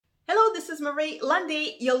Hello, this is Marie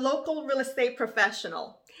Lundy, your local real estate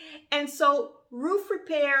professional. And so roof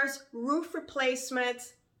repairs, roof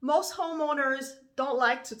replacements, most homeowners don't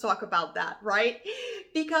like to talk about that, right?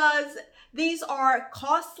 Because these are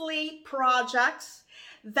costly projects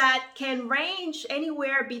that can range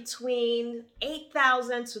anywhere between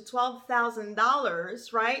 $8,000 to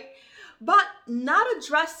 $12,000, right? But not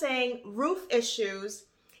addressing roof issues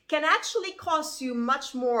can actually cost you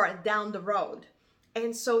much more down the road.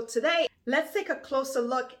 And so today, let's take a closer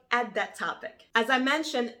look at that topic. As I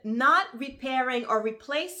mentioned, not repairing or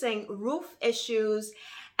replacing roof issues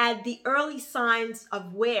at the early signs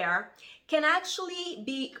of wear can actually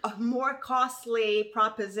be a more costly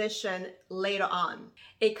proposition later on.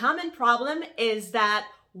 A common problem is that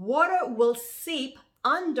water will seep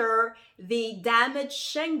under the damaged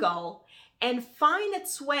shingle and find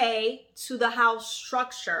its way to the house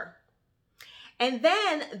structure. And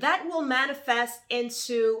then that will manifest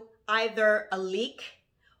into either a leak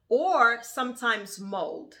or sometimes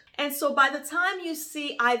mold. And so by the time you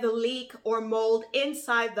see either leak or mold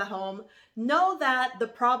inside the home, know that the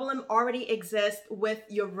problem already exists with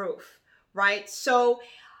your roof, right? So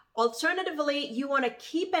alternatively, you want to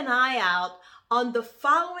keep an eye out on the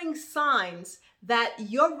following signs that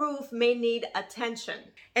your roof may need attention.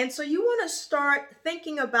 And so you want to start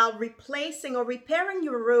thinking about replacing or repairing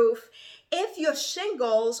your roof if your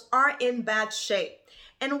shingles are in bad shape.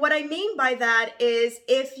 And what I mean by that is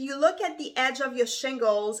if you look at the edge of your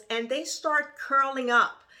shingles and they start curling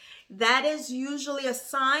up, that is usually a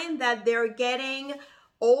sign that they're getting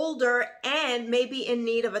older and maybe in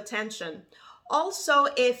need of attention. Also,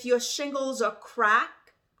 if your shingles are cracked,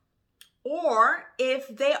 or if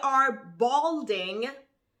they are balding,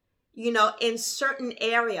 in certain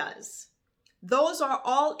areas. Those are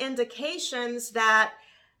all indications that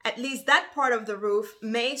at least that part of the roof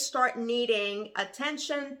may start needing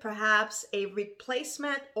attention, perhaps a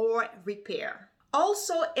replacement or repair.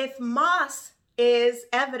 Also, if moss is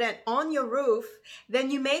evident on your roof,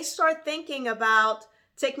 then you may start thinking about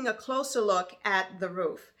taking a closer look at the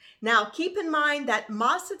roof. Now, keep in mind that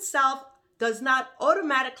moss itself does not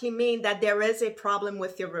automatically mean that there is a problem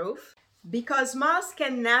with your roof, because moss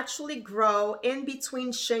can naturally grow in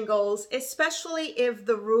between shingles, especially if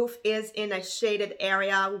the roof is in a shaded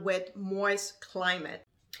area with moist climate.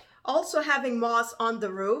 Also, having moss on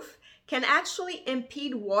the roof can actually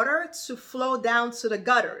impede water to flow down to the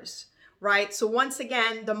gutters, right? So once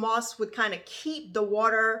again, the moss would kind of keep the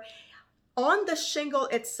water on the shingle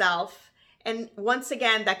itself. And once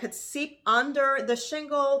again, that could seep under the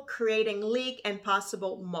shingle, creating leak and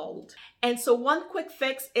possible mold. And so one quick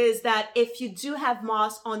fix is that if you do have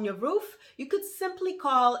moss on your roof, you could simply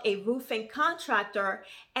call a roofing contractor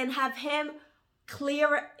and have him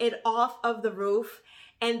clear it off of the roof,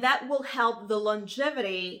 and that will help the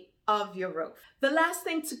longevity of your roof. The last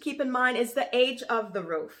thing to keep in mind is the age of the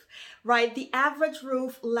roof, right? The average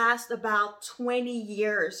roof lasts about 20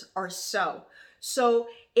 years or so. So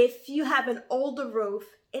if you have an older roof,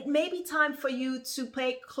 it may be time for you to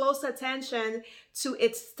pay close attention to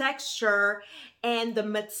its texture and the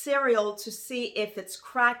material to see if it's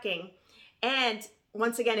cracking. And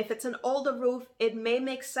once again, if it's an older roof, it may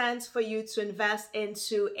make sense for you to invest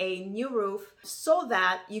into a new roof so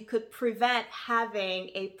that you could prevent having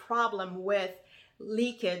a problem with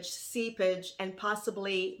leakage, seepage, and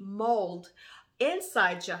possibly mold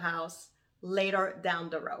inside your house later down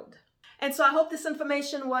the road. And so I hope this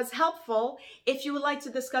information was helpful. If you would like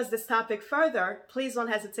to discuss this topic further, please don't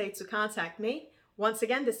hesitate to contact me. Once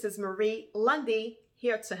again, this is Marie Lundy,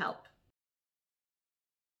 here to help.